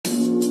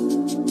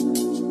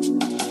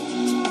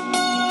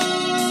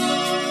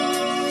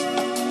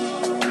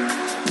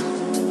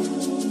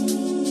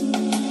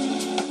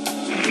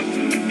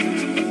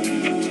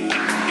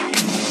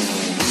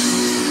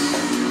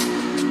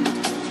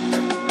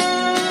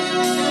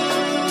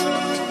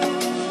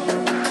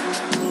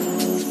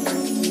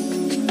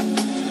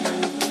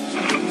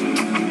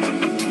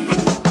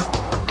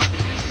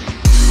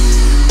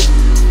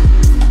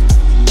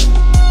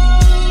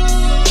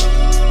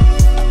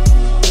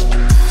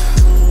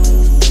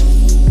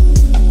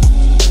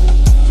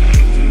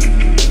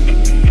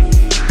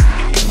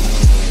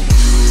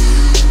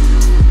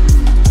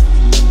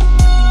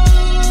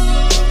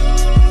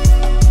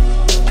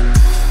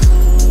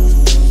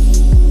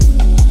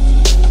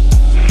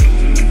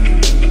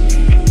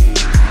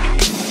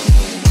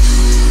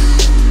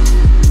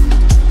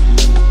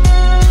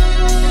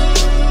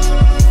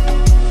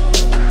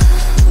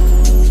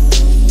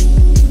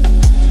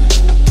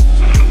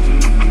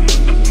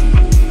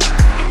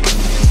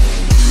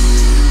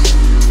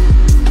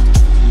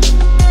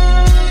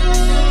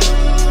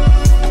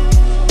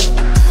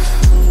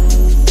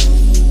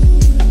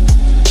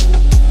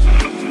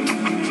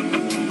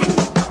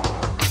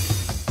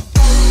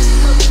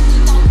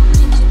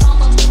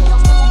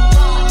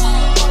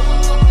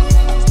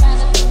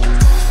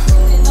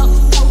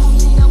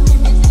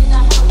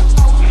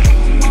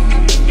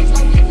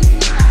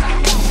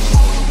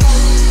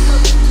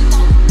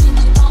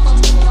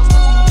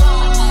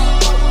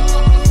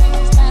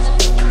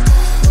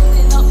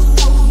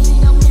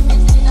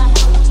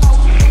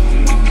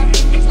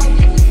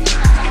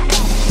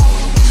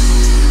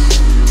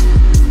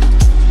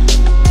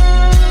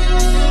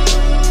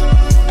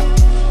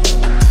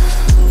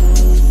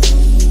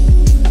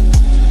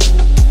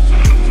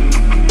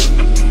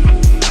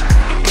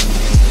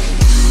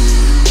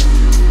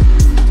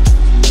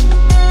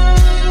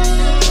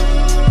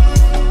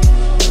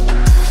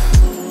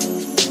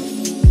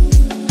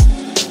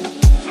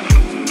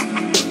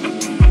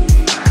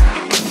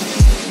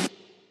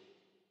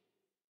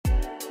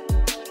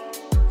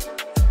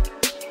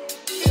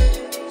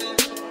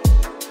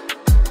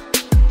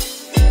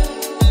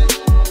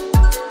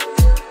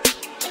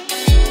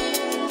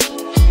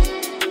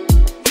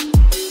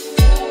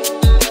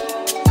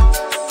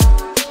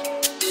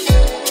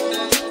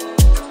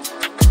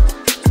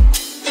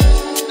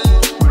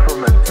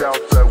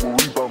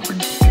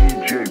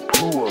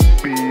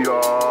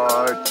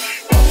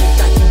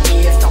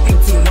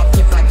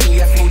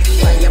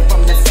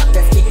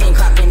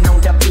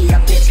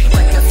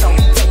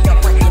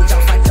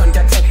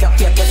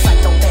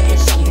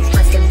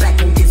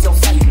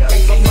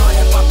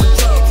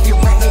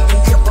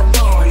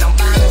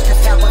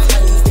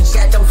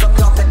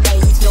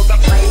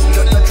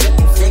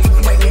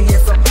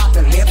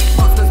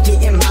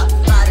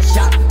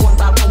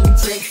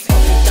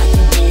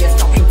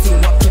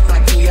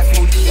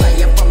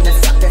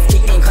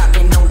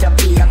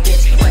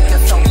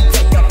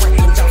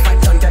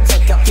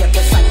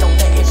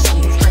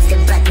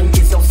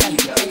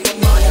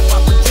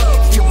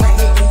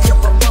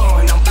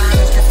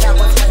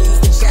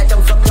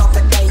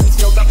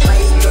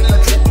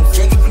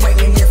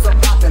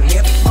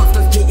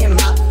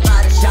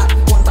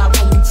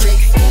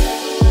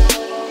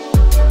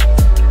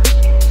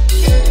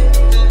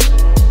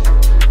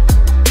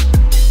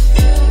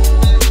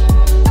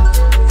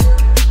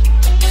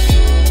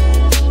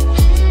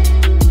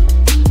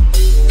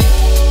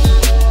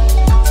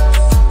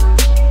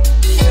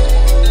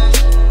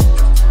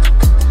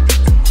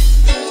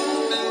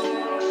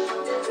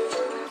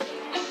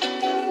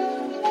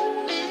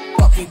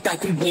funky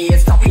like you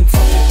years, talking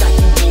like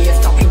you years,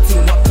 talking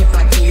to up hip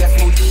like years,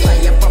 smooth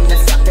player from the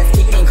south that's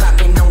kicking,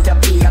 clapping on the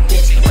beat,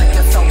 bitch. Like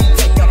a soul,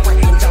 take up,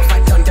 breaking jumps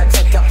like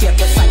Undertaker. Yeah,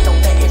 the cycle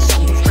that is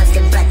shown,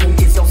 pressing back and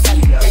gives your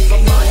savior. Ain't for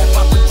money,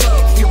 fuck with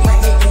drugs, you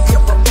ain't hating,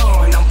 you're a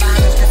run. I'm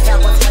honest, that's how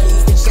I was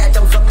raised, the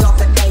shadows of all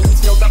the days,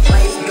 feel the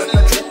blaze, good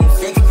the triple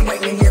six,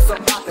 waiting here for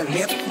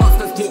apocalypse.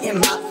 Monsters getting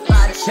mopped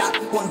by the shot,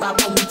 one by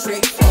one we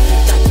tricks. Funky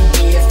like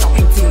you years,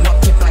 talking to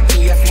up hip like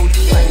years, smooth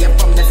player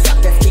from the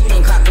south that's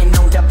kicking, clapping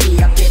on the beat,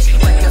 bitch.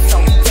 Like a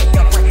soul, take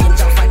up, breaking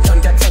jumps like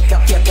Undertaker.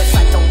 Yeah, the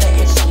cycle that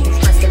is shown,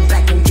 pressing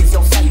back and gives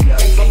your savior.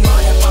 Ain't for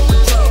money, fuck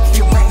with drugs,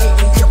 you ain't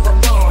hating, you're a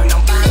run.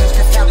 I'm honest,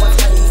 that's how I was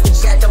raised, the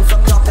shadows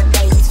of all the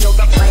days, feel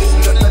the blaze,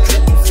 good the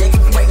triple six,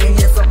 waiting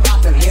here for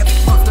apocalypse.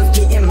 Monsters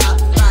getting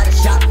mopped by the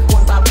shot,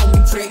 one by one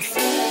we tricks.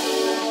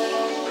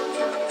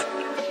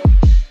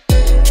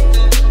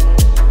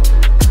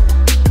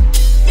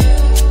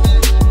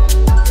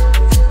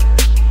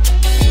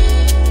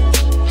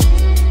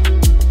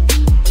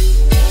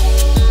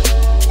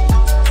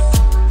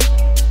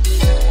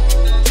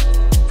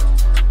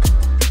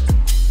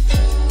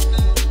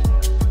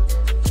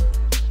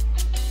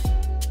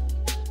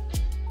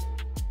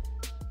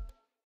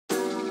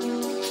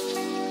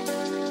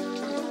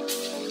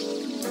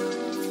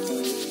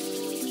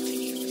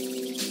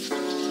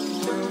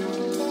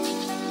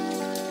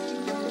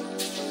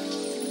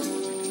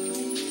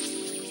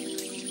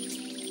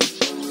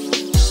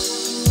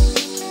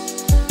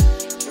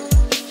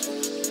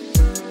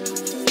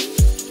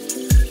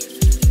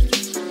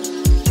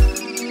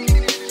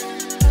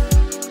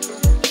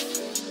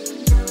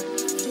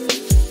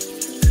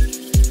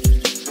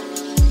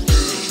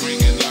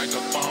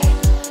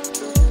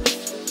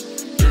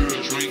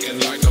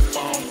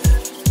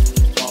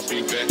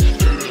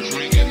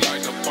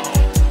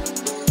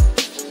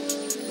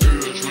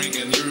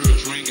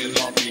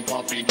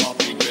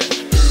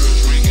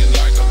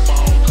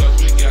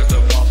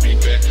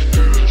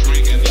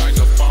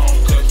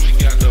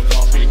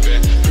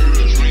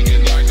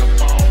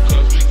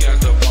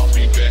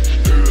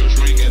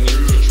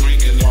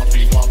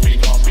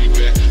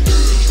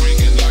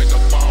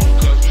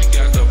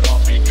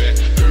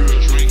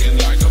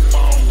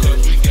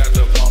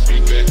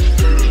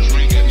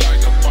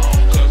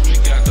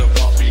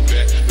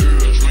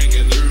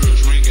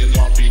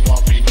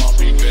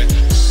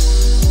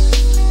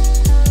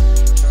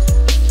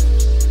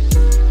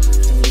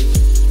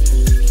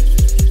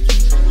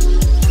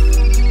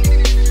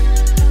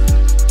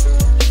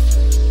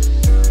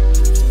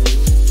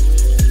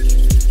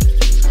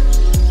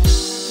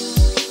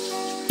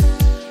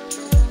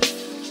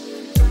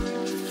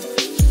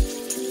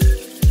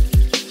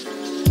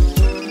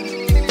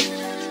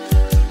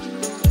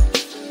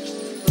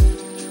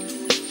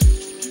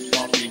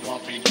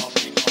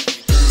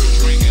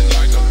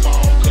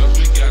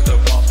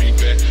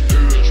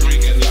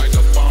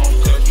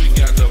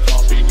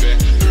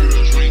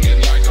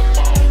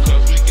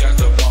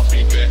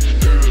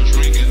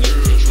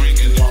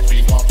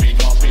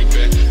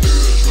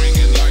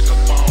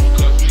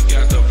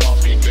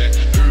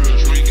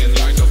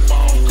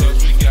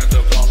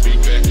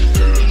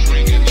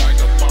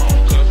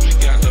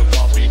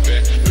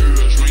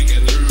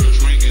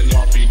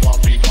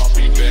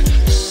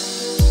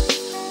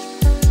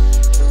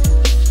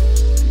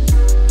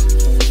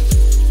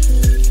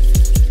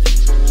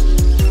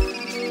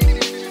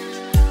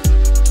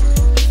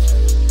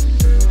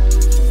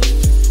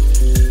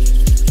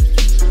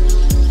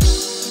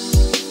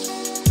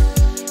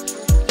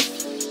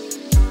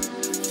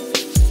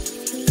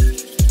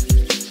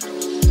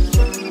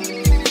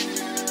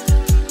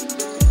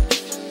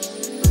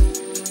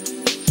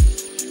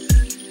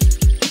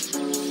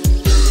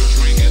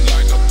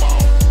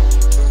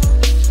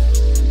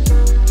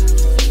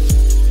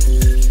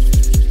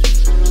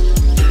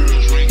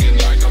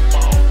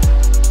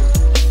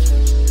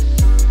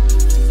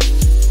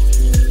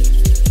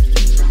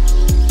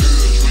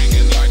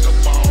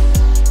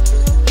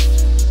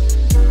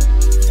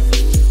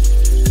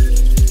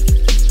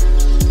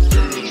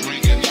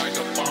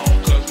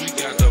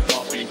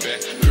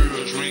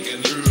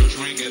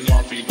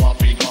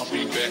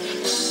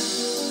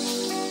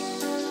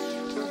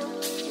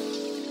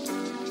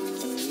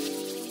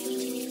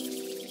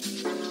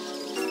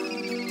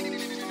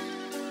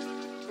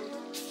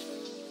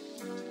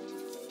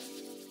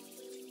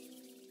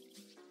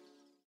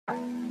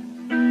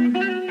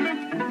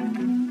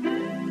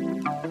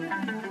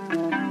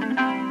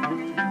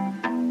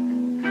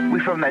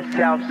 From that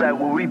south side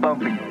where we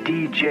bumpin'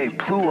 DJ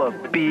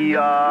plyuhv,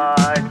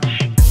 biatch.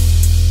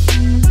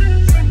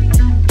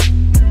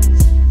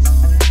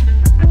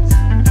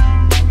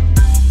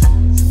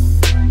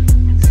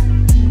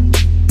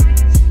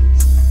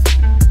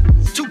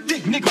 Too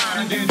thick, nigga.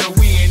 Riding in the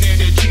wind and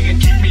the gin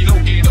keep me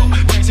loaded up.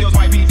 Brain cells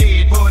might be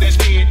dead, but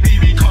instead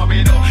be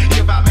coming up.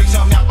 If I make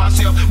something out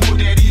myself, would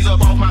that ease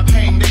up off my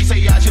pain? They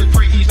say I should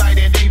pray each night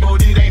and day,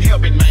 but it ain't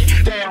helping, man.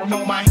 They don't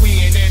know my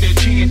wind and the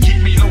gin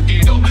keep me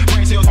loaded up.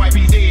 Brain cells might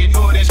be dead,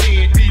 but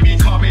instead be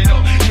coming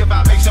up. If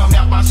I make something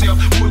out myself,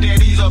 would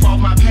that ease up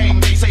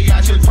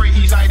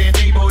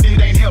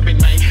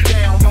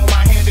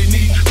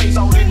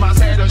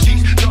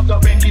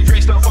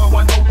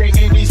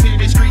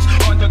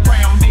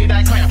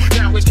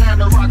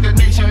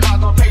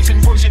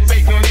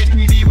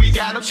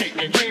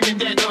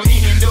at the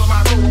end of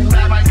my road,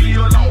 I might be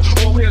alone.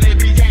 Or will it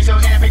be gangster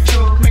and big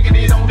chug, making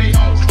it on their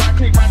own?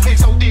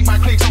 My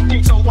click so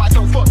thick, so watch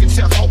your fucking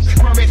self home.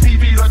 From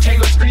SPV to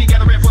Taylor Street,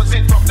 gotta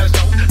represent from the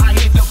door. I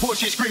hit the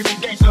bushes screaming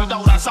gangster,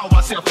 don't I saw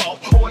myself off.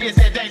 Or is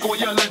that dangle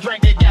yellow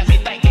drink that got me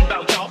thinking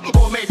about y'all?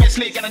 Or maybe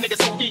slick and a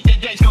nigga so deep that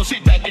gangster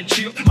sit back and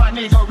chill. My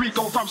nigga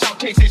Rico from South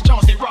Texas,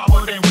 Chauncey,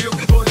 Robert and Will.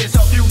 But it's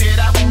a few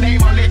that I won't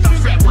name unless I'm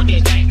strapped with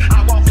that gang.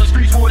 I walk the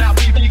streets without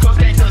BB cause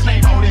gangsters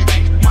name on that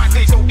gang. My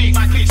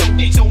click so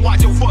deep, so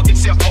watch your fucking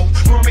self home.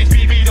 From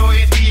SPV to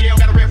SBL,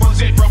 gotta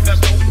represent from the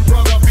store.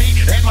 Brother B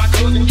and my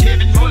cousin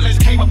Kevin Mullins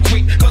came up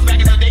quick, cause back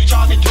in the day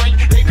Charles and Drake,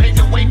 they paved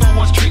the way for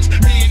us tricks.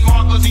 Me and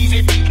Mark was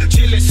easy beat,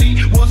 Chillout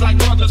C was like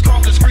brothers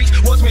cross the streets.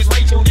 Was Miss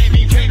Rachel,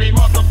 DBK, they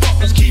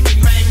motherfuckers keep it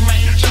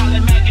man. Charlie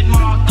Mack and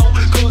Marco,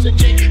 cousin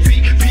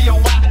JV,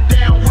 POI,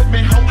 down with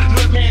me ho.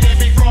 Look man,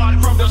 every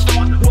fraud from the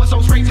start was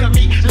so straight to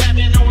me,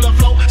 laughing on the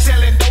floor,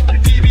 selling dope,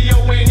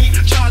 DBONE,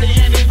 Charlie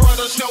and his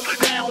brother Snow.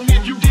 Down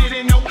if you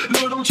didn't know,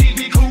 little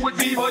GB cool with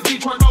me, but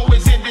Detroit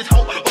always in this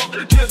hole. Up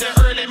till the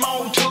early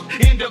morning, took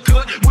in the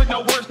cut with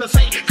no words to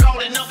say,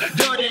 calling up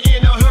dirty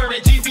in a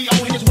hurry. GB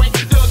on his way,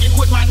 dug it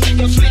with my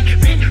nigga slick,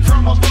 bit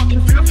from a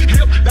fucking flip,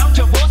 hip, bout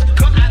to bust,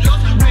 cause I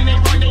love when they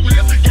run they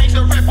lip.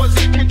 Gangsta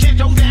represent,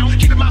 contento down,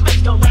 keeping my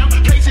face around,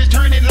 places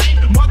turning lane,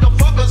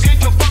 motherfuckers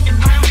into fucking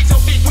pound. So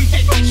big we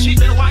hit that shit,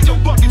 better watch your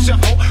fucking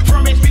self home.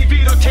 From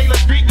SPV to Taylor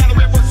Street, gotta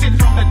represent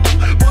from the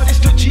door. But it's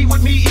the G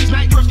with me, each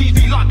night, first these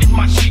be locking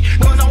my shit.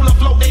 Cause on the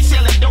floor they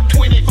selling dope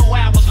 24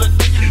 hours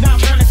legit. Now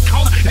turn the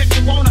corner if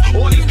you wanna,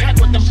 or these pack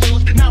with them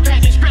fools. Now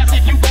packing straps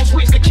if you gon'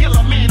 switch to kill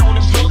a man on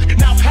them drugs.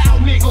 Now pal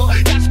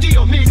nigga, that's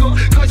still nigga,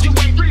 cause you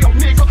ain't real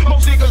nigga.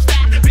 Most niggas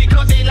die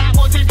because they lie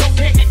or they don't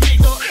take it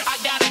nigga. I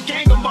got a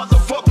gang of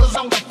motherfuckers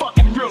on the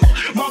fucking river.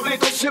 More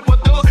niggas sip